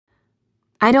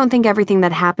I don't think everything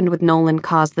that happened with Nolan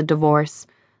caused the divorce.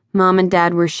 Mom and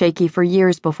Dad were shaky for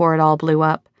years before it all blew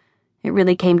up. It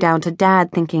really came down to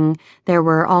Dad thinking there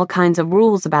were all kinds of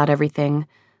rules about everything.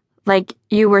 Like,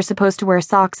 you were supposed to wear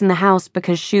socks in the house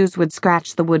because shoes would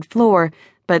scratch the wood floor,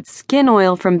 but skin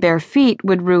oil from bare feet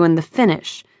would ruin the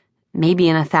finish. Maybe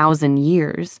in 1,000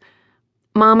 years.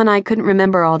 Mom and I couldn't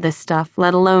remember all this stuff,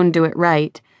 let alone do it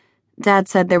right. Dad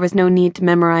said there was no need to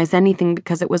memorize anything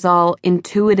because it was all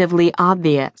intuitively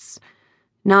obvious.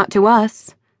 Not to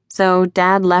us, so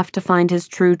Dad left to find his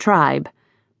true tribe.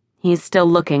 He's still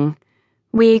looking.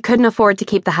 We couldn't afford to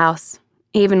keep the house,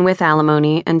 even with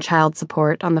alimony and child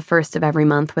support on the first of every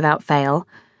month without fail.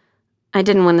 I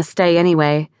didn't want to stay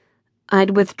anyway.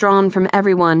 I'd withdrawn from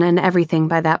everyone and everything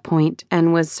by that point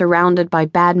and was surrounded by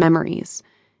bad memories.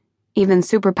 Even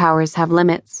superpowers have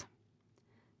limits.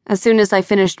 As soon as I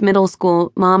finished middle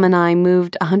school, Mom and I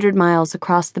moved 100 miles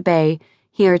across the bay,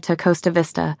 here to Costa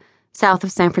Vista, south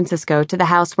of San Francisco, to the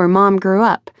house where Mom grew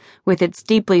up, with its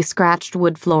deeply scratched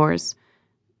wood floors.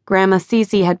 Grandma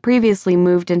Cece had previously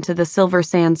moved into the Silver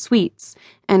Sand Suites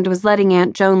and was letting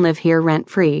Aunt Joan live here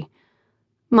rent-free.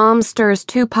 Mom stirs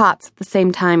 2 pots at the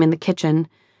same time in the kitchen.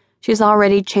 She's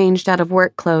already changed out of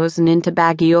work clothes and into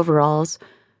baggy overalls,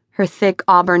 her thick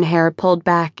auburn hair pulled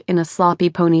back in a sloppy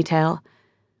ponytail.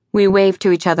 We wave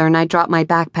to each other and I drop my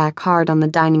backpack hard on the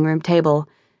dining room table.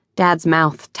 Dad's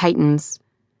mouth tightens.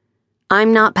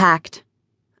 "I'm not packed,"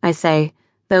 I say,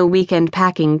 though weekend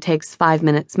packing takes 5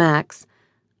 minutes max.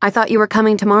 "I thought you were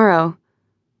coming tomorrow."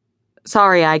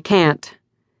 "Sorry, I can't."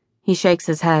 He shakes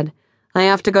his head. "I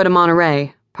have to go to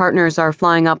Monterey. Partners are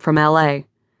flying up from LA.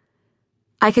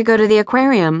 "I could go to the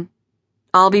aquarium."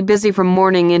 "I'll be busy from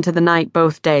morning into the night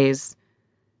both days."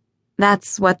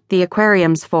 "That's what the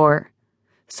aquarium's for."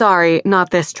 "Sorry,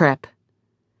 not this trip."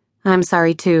 I'm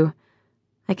sorry too.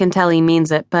 I can tell he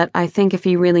means it, but I think if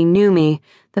he really knew me,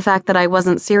 the fact that I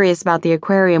wasn't serious about the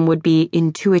aquarium would be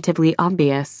intuitively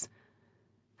obvious.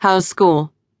 "How's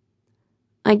school?"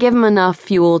 I give him enough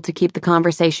fuel to keep the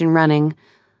conversation running.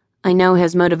 I know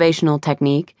his motivational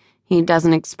technique. He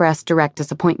doesn't express direct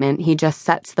disappointment, he just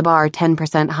sets the bar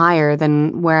 10% higher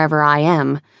than wherever I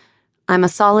am. I'm a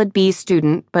solid B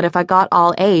student, but if I got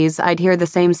all A's, I'd hear the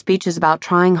same speeches about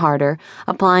trying harder,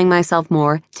 applying myself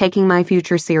more, taking my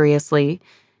future seriously.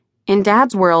 In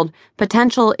Dad's world,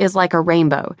 potential is like a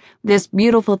rainbow, this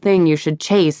beautiful thing you should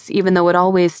chase even though it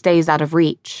always stays out of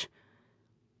reach.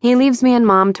 He leaves me and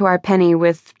Mom to our penny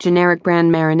with generic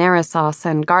brand marinara sauce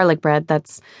and garlic bread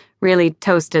that's really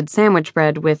toasted sandwich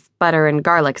bread with butter and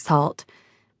garlic salt.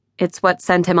 It's what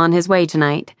sent him on his way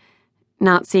tonight.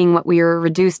 Not seeing what we were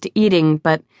reduced to eating,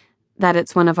 but that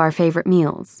it's one of our favorite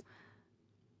meals.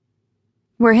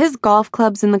 "Were his golf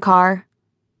clubs in the car?"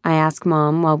 I ask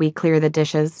Mom while we clear the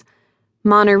dishes.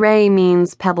 Monterey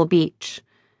means Pebble Beach.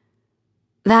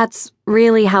 "That's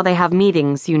really how they have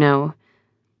meetings, you know.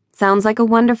 Sounds like a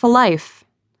wonderful life."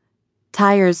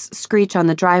 Tires screech on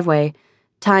the driveway.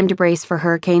 Time to brace for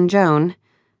Hurricane Joan.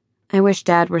 I wish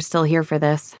Dad were still here for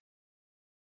this.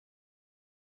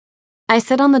 I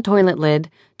sit on the toilet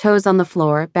lid, toes on the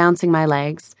floor, bouncing my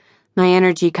legs, my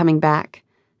energy coming back,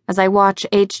 as I watch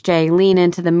HJ lean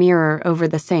into the mirror over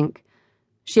the sink.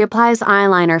 She applies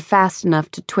eyeliner fast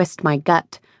enough to twist my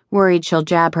gut, worried she'll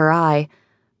jab her eye.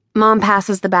 Mom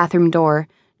passes the bathroom door.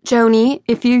 "Joni,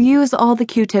 if you use all the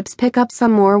Q-tips, pick up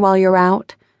some more while you're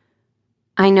out."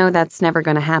 I know that's never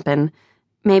going to happen.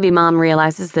 Maybe Mom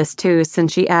realizes this too,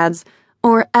 since she adds,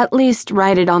 "Or at least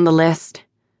write it on the list."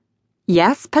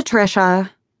 "Yes, Patricia."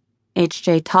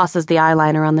 HJ tosses the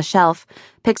eyeliner on the shelf,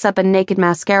 picks up a naked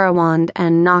mascara wand,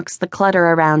 and knocks the clutter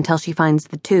around till she finds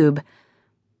the tube.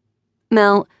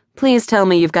 "Mel, please tell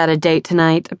me you've got a date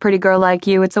tonight. A pretty girl like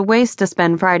you, it's a waste to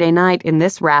spend Friday night in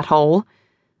this rat hole."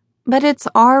 "But it's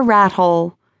our rat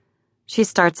hole." She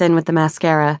starts in with the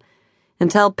mascara.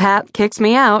 "Until Pat kicks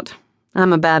me out.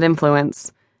 I'm a bad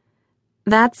influence."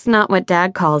 "That's not what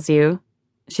Dad calls you."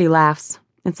 She laughs.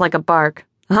 It's like a bark.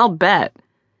 "I'll bet."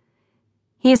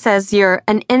 "He says you're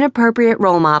an inappropriate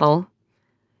role model."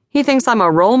 "He thinks I'm a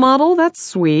role model? That's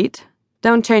sweet.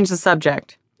 Don't change the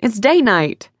subject. It's date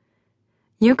night."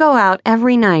 "You go out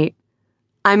every night."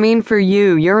 "I mean for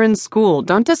you. You're in school.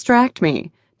 Don't distract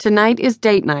me. Tonight is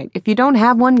date night. If you don't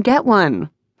have one, get one.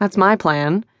 That's my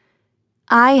plan."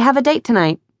 "I have a date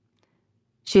tonight."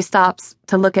 She stops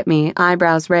to look at me,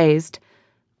 eyebrows raised.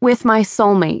 "With my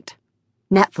soulmate.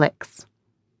 Netflix."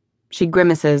 She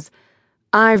grimaces.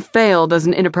 "I've failed as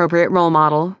an inappropriate role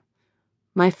model."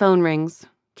 My phone rings.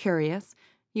 Curious.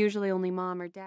 Usually only Mom or Dad.